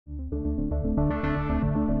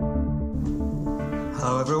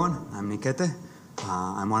Hello everyone, I'm Nikete.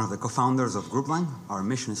 I'm one of the co-founders of GroupLang. Our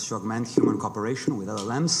mission is to augment human cooperation with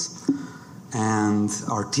LLMs. And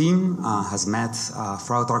our team has met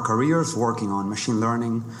throughout our careers working on machine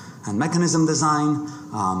learning and mechanism design.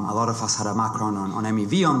 A lot of us had a background on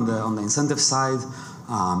MEV on the incentive side,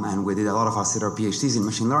 and we did a lot of us did our PhDs in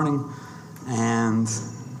machine learning. And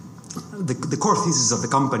the core thesis of the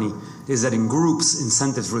company is that in groups,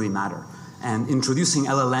 incentives really matter. And introducing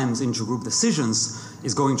LLMs into group decisions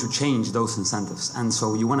is going to change those incentives. And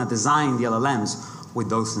so you want to design the LLMs with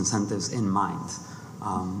those incentives in mind.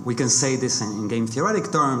 We can say this in game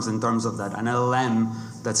theoretic terms, in terms of that an LLM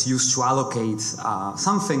that's used to allocate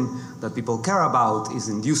something that people care about is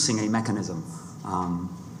inducing a mechanism.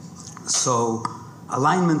 So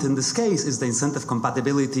alignment in this case is the incentive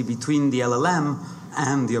compatibility between the LLM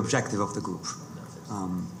and the objective of the group.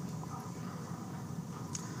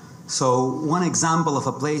 So one example of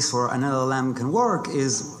a place where an LLM can work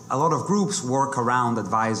is a lot of groups work around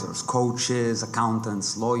advisors, coaches,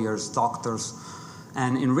 accountants, lawyers, doctors.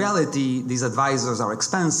 And in reality, these advisors are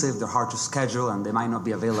expensive, they're hard to schedule, and they might not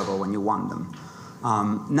be available when you want them.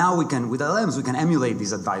 Now with LLMs, we can emulate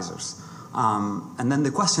these advisors. And then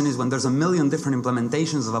the question is, when there's a million different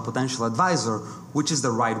implementations of a potential advisor, which is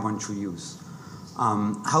the right one to use?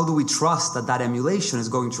 How do we trust that that emulation is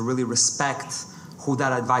going to really respect who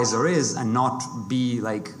that advisor is and not be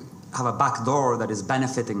like, have a back door that is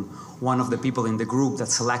benefiting one of the people in the group that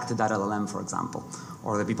selected that LLM, for example,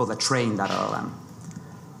 or the people that trained that LLM.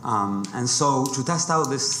 And so to test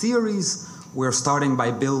out this theories, we're starting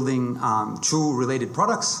by building two related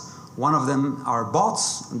products. One of them are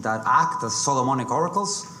bots that act as Solomonic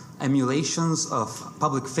oracles, emulations of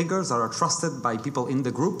public figures that are trusted by people in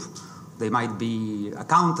the group. They might be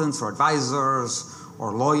accountants or advisors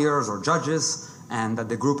or lawyers or judges, and that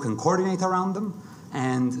the group can coordinate around them.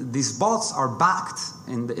 And these bots are backed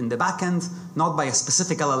in the back end, not by a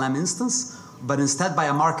specific LLM instance, but instead by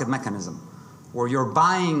a market mechanism, where you're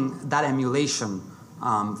buying that emulation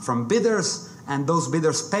from bidders, and those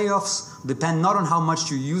bidders' payoffs depend not on how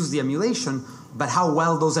much you use the emulation, but how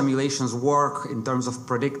well those emulations work in terms of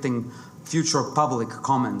predicting future public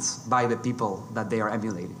comments by the people that they are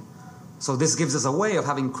emulating. So this gives us a way of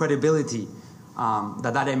having credibility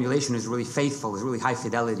that emulation is really faithful, is really high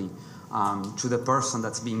fidelity to the person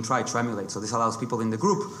that's being tried to emulate. So this allows people in the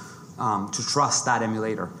group to trust that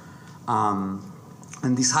emulator.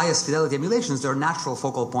 And these highest fidelity emulations, they're natural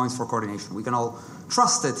focal points for coordination. We can all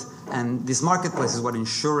trust it, and this marketplace is what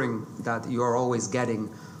ensuring that you are always getting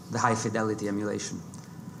the high fidelity emulation.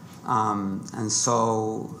 And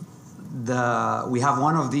so we have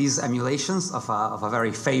one of these emulations of a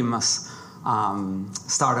very famous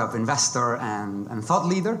startup investor and thought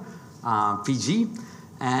leader, PG,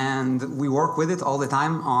 and we work with it all the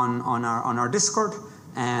time on our Discord,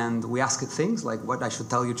 and we ask it things like what I should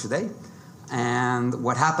tell you today. And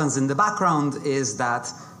what happens in the background is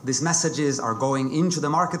that these messages are going into the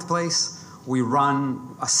marketplace. We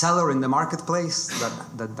run a seller in the marketplace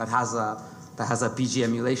that has a PG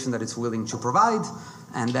emulation that it's willing to provide,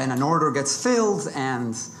 and then an order gets filled,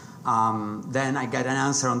 and then I get an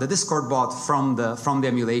answer on the Discord bot from the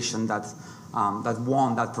emulation that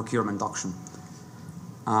won that procurement auction.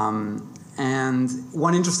 And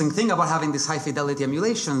one interesting thing about having these high fidelity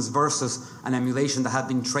emulations versus an emulation that had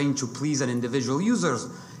been trained to please an individual user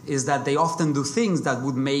is that they often do things that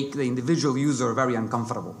would make the individual user very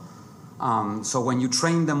uncomfortable. So when you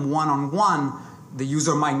train them one-on-one, the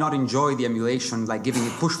user might not enjoy the emulation, like giving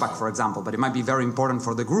it pushback, for example, but it might be very important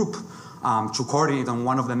for the group to coordinate on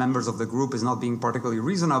one of the members of the group is not being particularly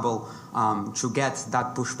reasonable to get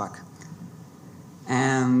that pushback.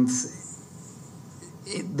 And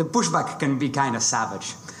the pushback can be kind of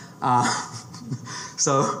savage.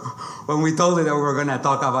 So when we told it that we were going to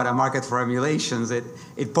talk about a market for emulations,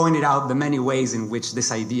 it pointed out the many ways in which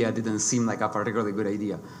this idea didn't seem like a particularly good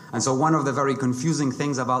idea. And so one of the very confusing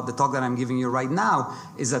things about the talk that I'm giving you right now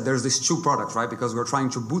is that there's these two products, right? Because we're trying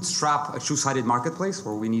to bootstrap a two-sided marketplace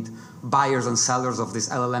where we need buyers and sellers of these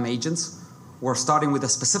LLM agents. We're starting with a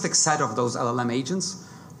specific set of those LLM agents,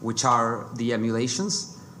 which are the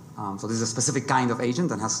emulations. So this is a specific kind of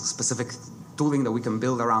agent and has specific tooling that we can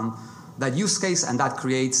build around that use case, and that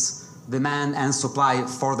creates demand and supply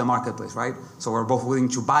for the marketplace, right? So we're both willing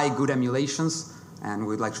to buy good emulations, and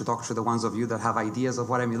we'd like to talk to the ones of you that have ideas of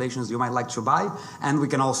what emulations you might like to buy, and we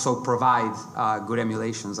can also provide good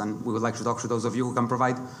emulations, and we would like to talk to those of you who can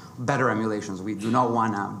provide better emulations. We do not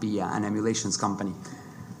want to be an emulations company.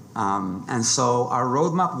 And so our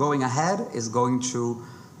roadmap going ahead is going to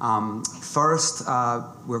first,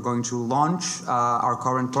 we're going to launch our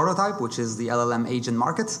current prototype, which is the LLM agent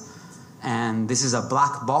market. And this is a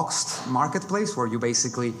black boxed marketplace where you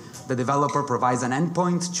basically, the developer provides an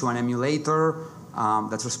endpoint to an emulator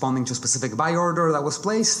that's responding to a specific buy order that was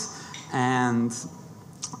placed. And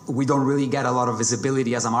we don't really get a lot of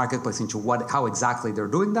visibility as a marketplace into how exactly they're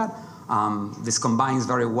doing that. This combines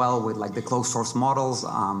very well with like the closed source models,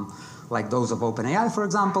 like those of OpenAI, for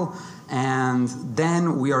example. And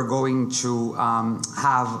then we are going to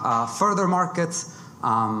have a further market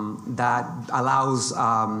that allows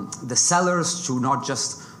the sellers to not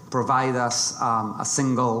just provide us a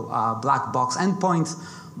single black box endpoint,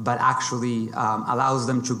 but actually allows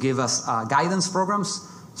them to give us guidance programs.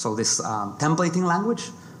 So this templating language.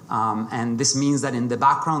 And this means that in the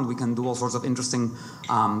background we can do all sorts of interesting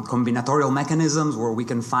combinatorial mechanisms where we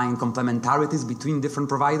can find complementarities between different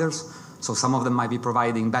providers. So some of them might be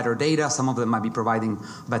providing better data, some of them might be providing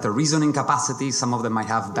better reasoning capacity, some of them might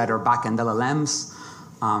have better backend LLMs.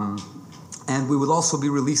 And we will also be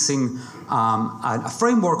releasing a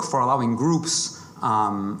framework for allowing groups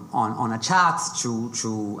on a chat to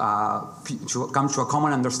come to a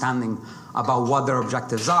common understanding about what their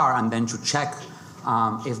objectives are, and then to check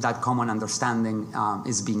if that common understanding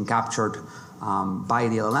is being captured by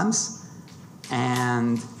the LLMs.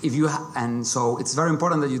 And so it's very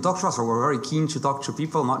important that you talk to us, or we're very keen to talk to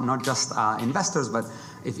people, not just investors, but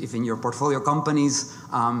if in your portfolio companies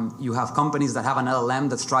you have companies that have an LLM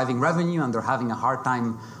that's driving revenue and they're having a hard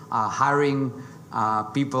time hiring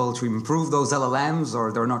people to improve those LLMs,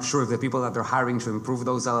 or they're not sure if the people that they're hiring to improve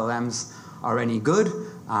those LLMs are any good,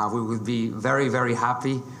 we would be very, very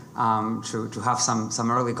happy to have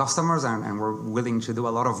some early customers, and we're willing to do a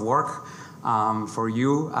lot of work for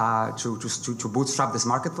you to bootstrap this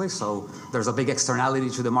marketplace. So there's a big externality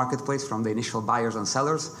to the marketplace from the initial buyers and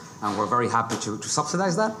sellers, and we're very happy to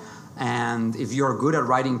subsidize that. And if you're good at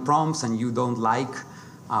writing prompts and you don't like,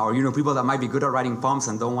 or you know people that might be good at writing prompts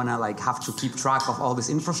and don't want to like have to keep track of all this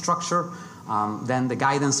infrastructure, then the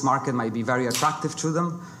guidance market might be very attractive to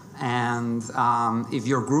them. And if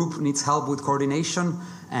your group needs help with coordination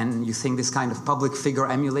and you think this kind of public figure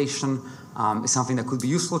emulation is something that could be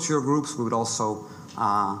useful to your groups, we would also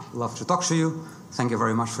love to talk to you. Thank you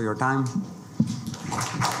very much for your time.